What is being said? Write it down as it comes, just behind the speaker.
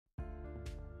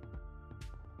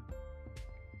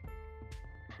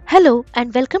Hello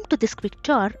and welcome to this quick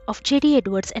tour of JD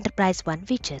Edwards EnterpriseOne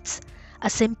Widgets, a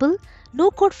simple,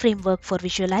 no-code framework for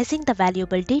visualizing the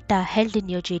valuable data held in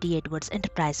your JD Edwards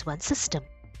EnterpriseOne system.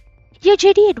 Your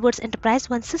JD Edwards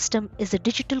EnterpriseOne system is a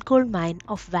digital goldmine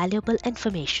of valuable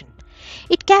information.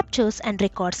 It captures and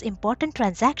records important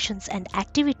transactions and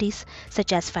activities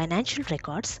such as financial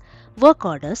records, work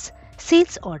orders,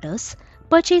 sales orders,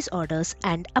 purchase orders,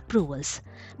 and approvals.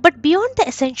 But beyond the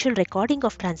essential recording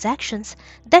of transactions,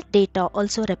 that data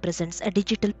also represents a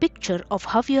digital picture of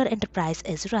how your enterprise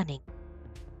is running.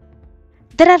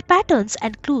 There are patterns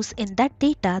and clues in that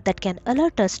data that can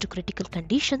alert us to critical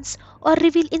conditions or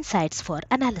reveal insights for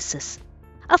analysis.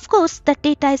 Of course, that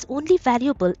data is only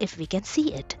valuable if we can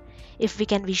see it, if we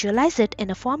can visualize it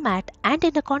in a format and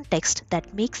in a context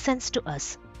that makes sense to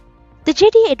us. The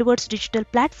JD Edwards digital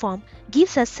platform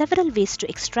gives us several ways to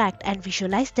extract and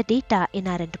visualize the data in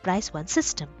our EnterpriseOne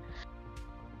system.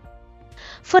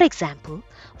 For example,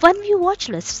 OneView watch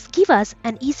lists give us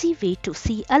an easy way to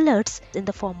see alerts in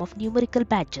the form of numerical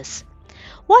badges.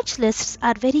 Watch lists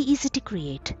are very easy to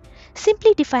create.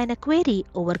 Simply define a query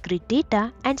over grid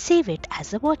data and save it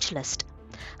as a watch list.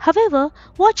 However,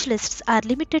 watch lists are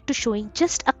limited to showing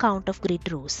just a count of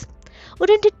grid rows.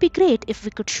 Wouldn't it be great if we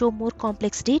could show more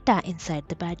complex data inside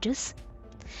the badges?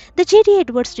 The JD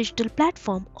Edwards digital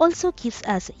platform also gives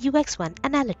us UX1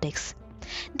 analytics.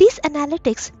 These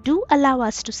analytics do allow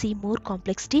us to see more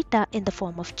complex data in the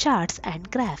form of charts and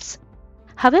graphs.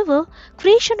 However,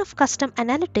 creation of custom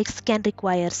analytics can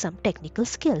require some technical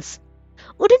skills.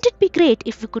 Wouldn't it be great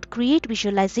if we could create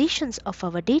visualizations of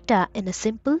our data in a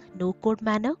simple, no-code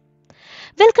manner?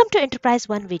 Welcome to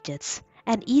EnterpriseOne Widgets,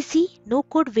 an easy,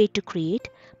 no-code way to create,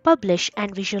 publish,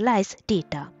 and visualize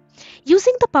data.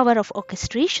 Using the power of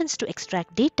orchestrations to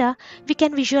extract data, we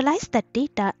can visualize that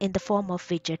data in the form of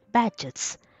widget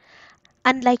badges.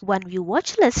 Unlike OneView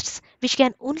watch lists, which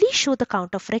can only show the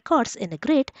count of records in a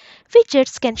grid,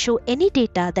 widgets can show any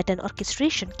data that an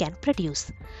orchestration can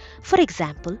produce. For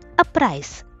example, a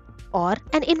price or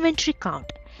an inventory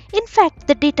count. In fact,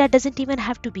 the data doesn't even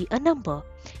have to be a number.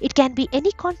 It can be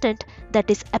any content that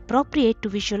is appropriate to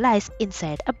visualize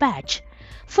inside a badge.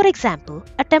 For example,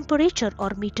 a temperature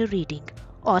or meter reading,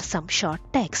 or some short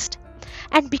text.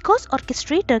 And because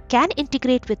Orchestrator can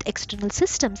integrate with external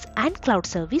systems and cloud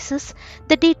services,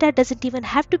 the data doesn't even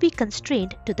have to be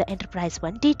constrained to the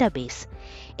EnterpriseOne database.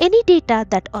 Any data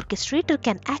that Orchestrator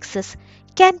can access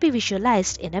can be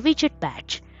visualized in a widget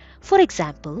badge. For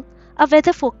example, a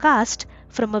weather forecast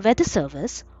from a weather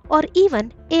service, or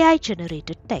even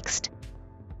AI-generated text.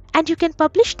 And you can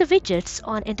publish the widgets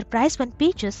on EnterpriseOne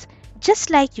pages just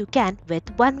like you can with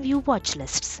OneView watch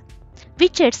lists.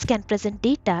 Widgets can present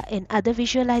data in other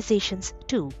visualizations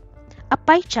too. A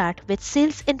pie chart with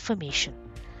sales information,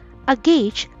 a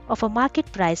gauge of a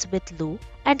market price with low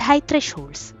and high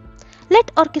thresholds.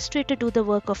 Let Orchestrator do the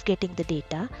work of getting the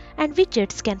data, and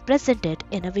widgets can present it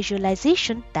in a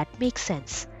visualization that makes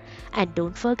sense. And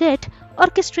don't forget,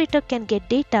 Orchestrator can get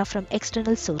data from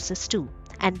external sources too,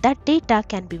 and that data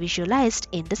can be visualized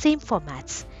in the same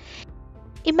formats.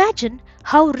 Imagine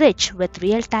how rich with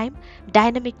real-time,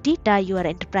 dynamic data your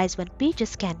EnterpriseOne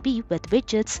pages can be with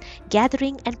widgets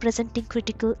gathering and presenting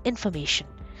critical information.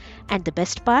 And the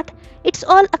best part, it's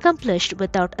all accomplished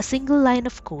without a single line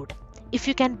of code. If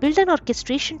you can build an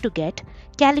orchestration to get,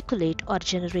 calculate, or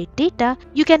generate data,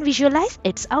 you can visualize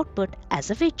its output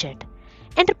as a widget.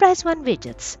 EnterpriseOne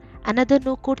Widgets, another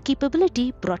no-code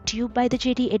capability brought to you by the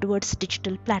JD Edwards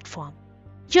digital platform.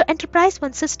 Your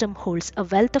EnterpriseOne system holds a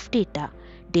wealth of data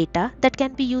that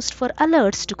can be used for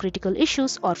alerts to critical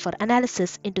issues or for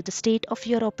analysis into the state of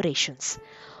your operations.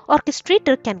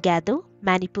 Orchestrator can gather,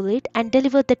 manipulate, and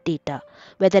deliver the data,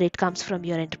 whether it comes from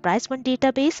your EnterpriseOne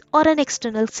database or an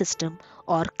external system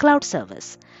or cloud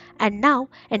service. And now,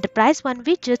 EnterpriseOne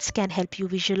Widgets can help you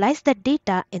visualize that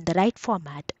data in the right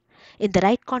format, in the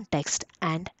right context,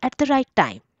 and at the right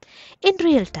time, in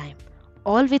real time,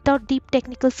 all without deep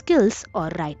technical skills or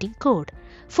writing code.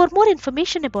 For more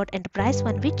information about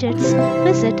EnterpriseOne Widgets,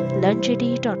 visit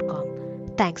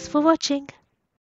learnjde.com. Thanks for watching.